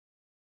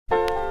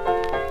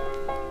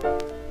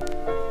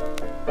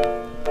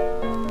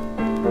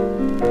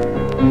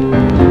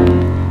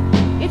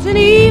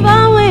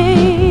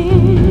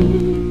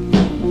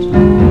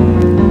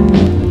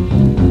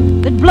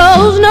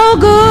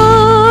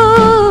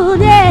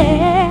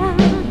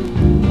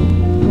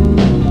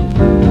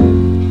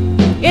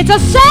a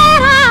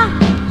sad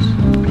heart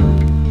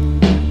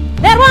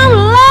that won't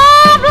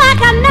love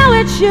like I know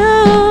it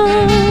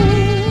should.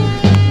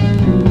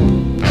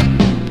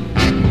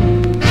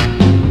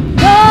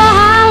 Oh,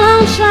 how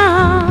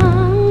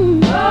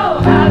lonesome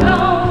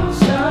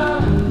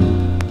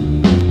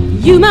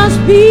you must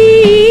be.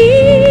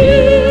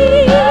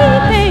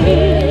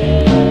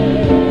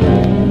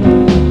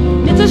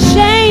 It's a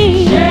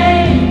shame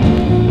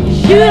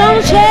you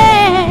don't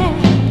share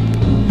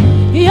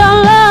your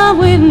love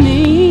with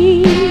me.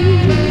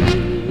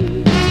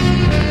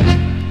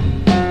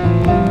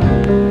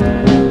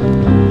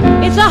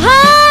 It's a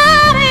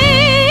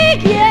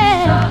heartache,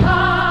 yeah, it's a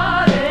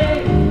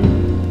heartache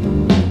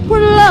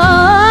when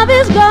love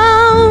is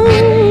gone.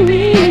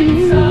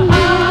 It's a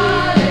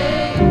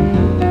heartache,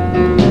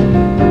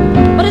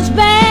 but it's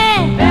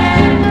bad,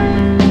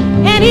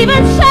 and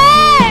even sad.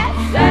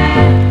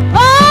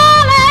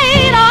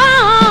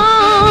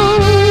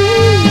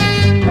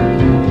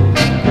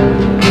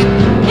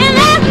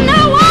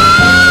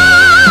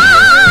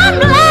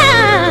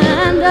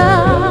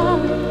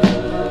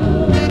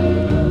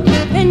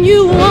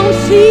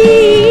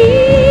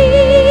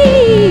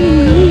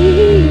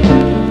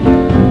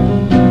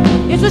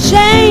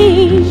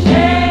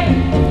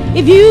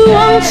 If you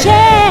won't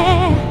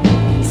share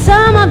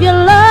some of your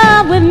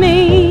love with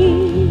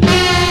me,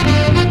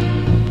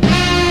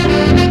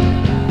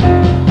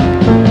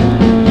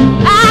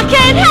 I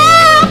can't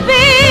help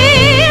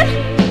it.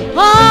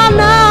 Oh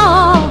no,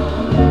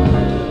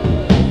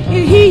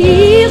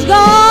 he's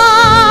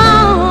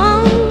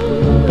gone.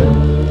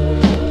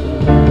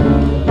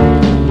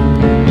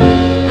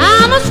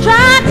 I must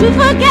try to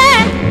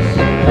forget,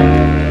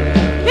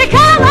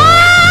 because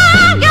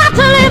I've got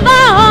to live on.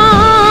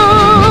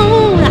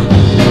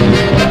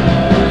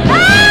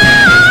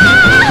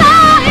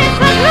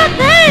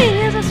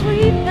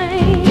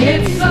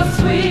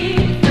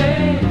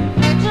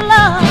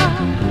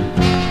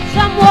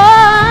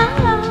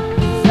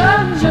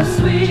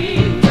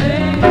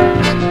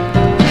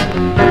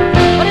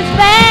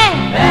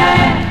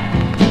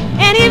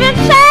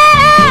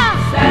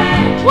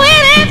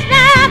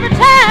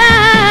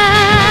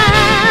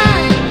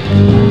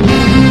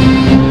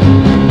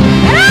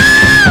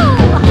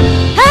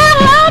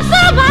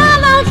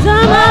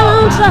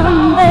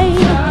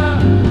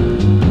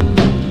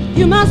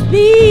 You must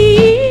be,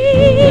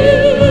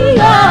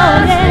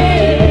 oh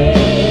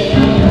yeah.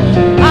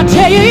 I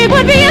tell you, it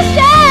would be a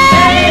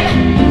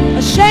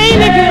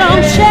shame if you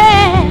don't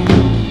share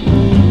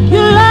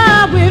your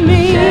love with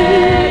me.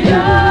 Share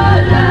your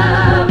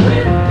love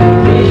with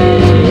me.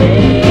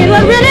 It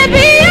would really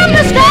be a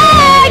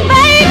mistake,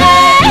 baby,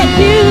 if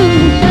you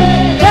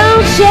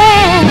don't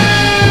share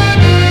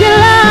your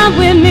love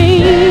with me.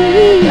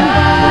 Share your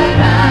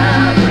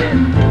love with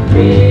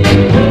me.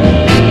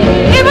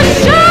 It was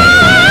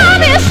sure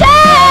be a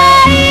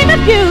shame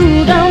if you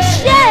don't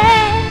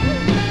share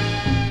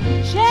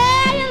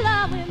your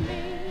love with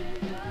me.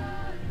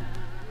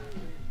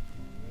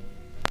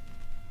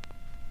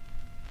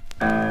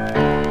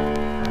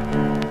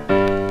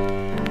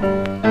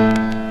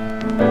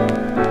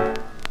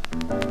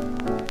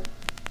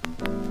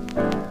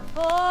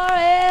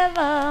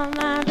 Forever,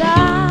 my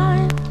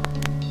darling,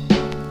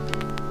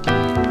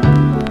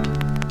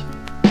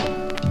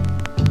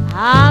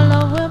 our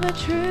love will be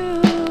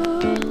true,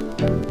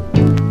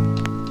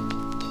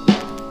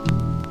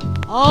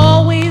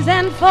 always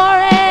and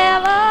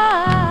forever.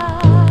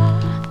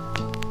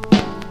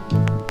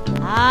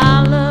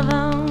 I love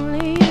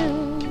only you.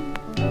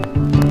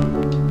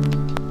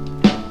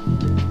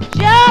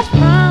 Just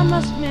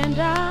promise me,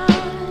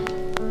 darling,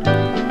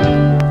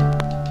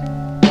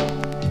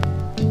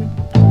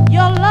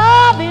 your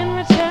love in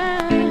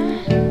return.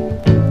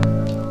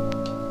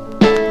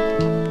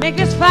 Make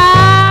this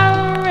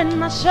fire in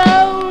my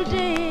soul,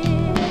 dear,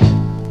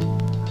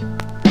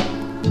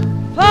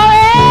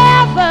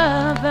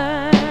 forever burn.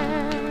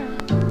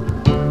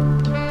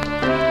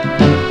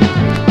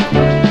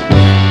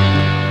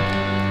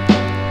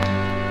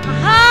 My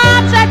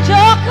heart's at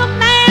your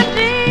command,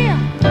 dear,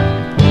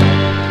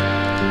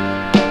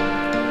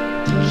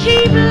 to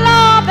keep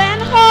love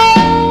and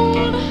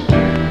hold.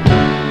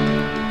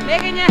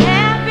 Making you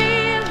happy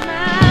is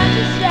my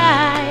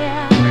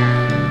desire.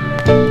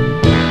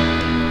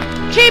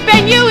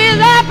 Keeping you is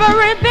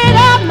every bit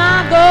of my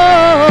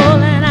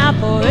goal, and I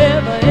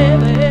forever,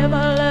 ever,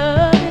 ever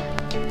love you.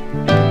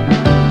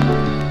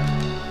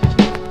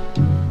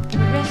 The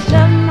rest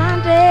of my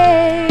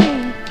days,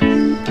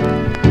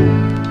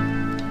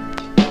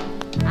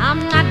 I'm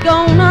not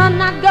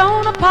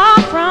gonna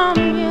part from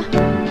you.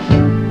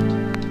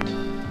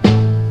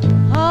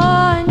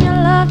 Oh, in your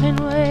loving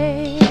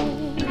ways.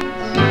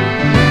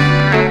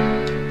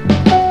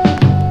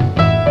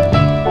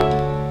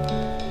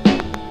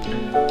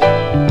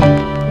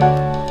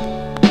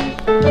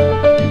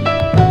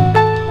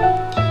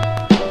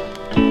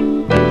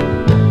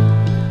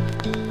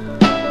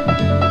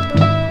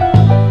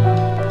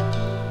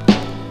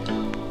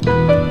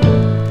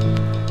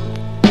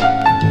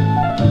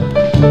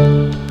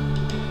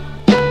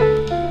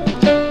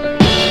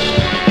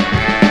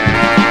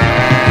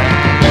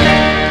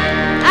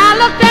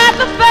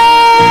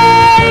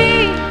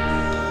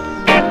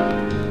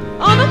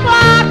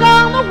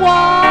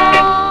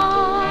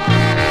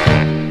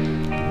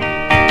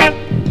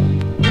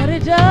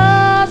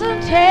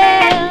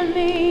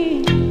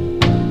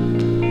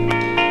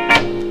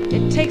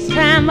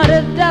 time, but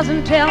it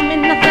doesn't tell me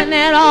nothing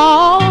at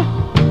all.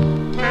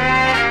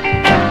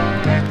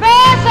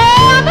 Face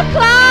on the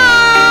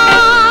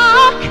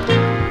clock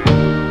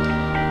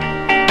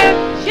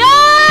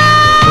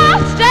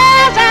just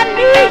stares at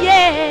me,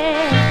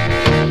 yeah.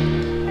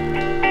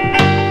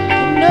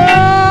 He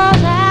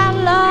knows how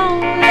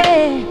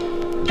lonely,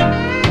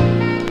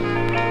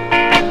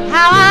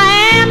 how I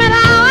am and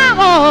how I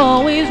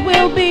always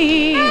will be.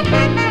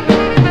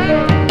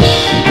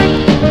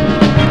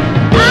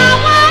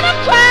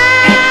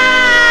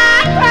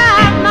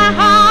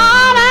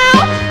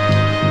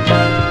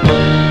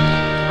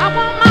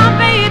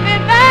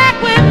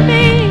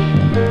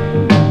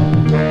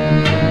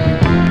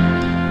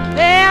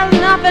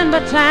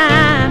 But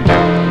time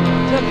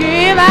to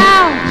give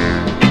out.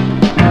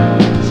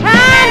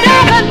 Time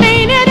doesn't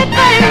mean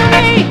anything to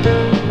me.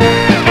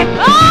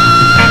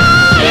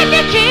 Oh, if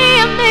you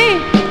kill me,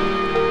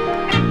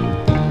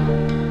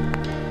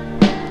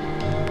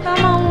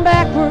 come on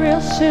back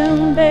real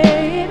soon, baby.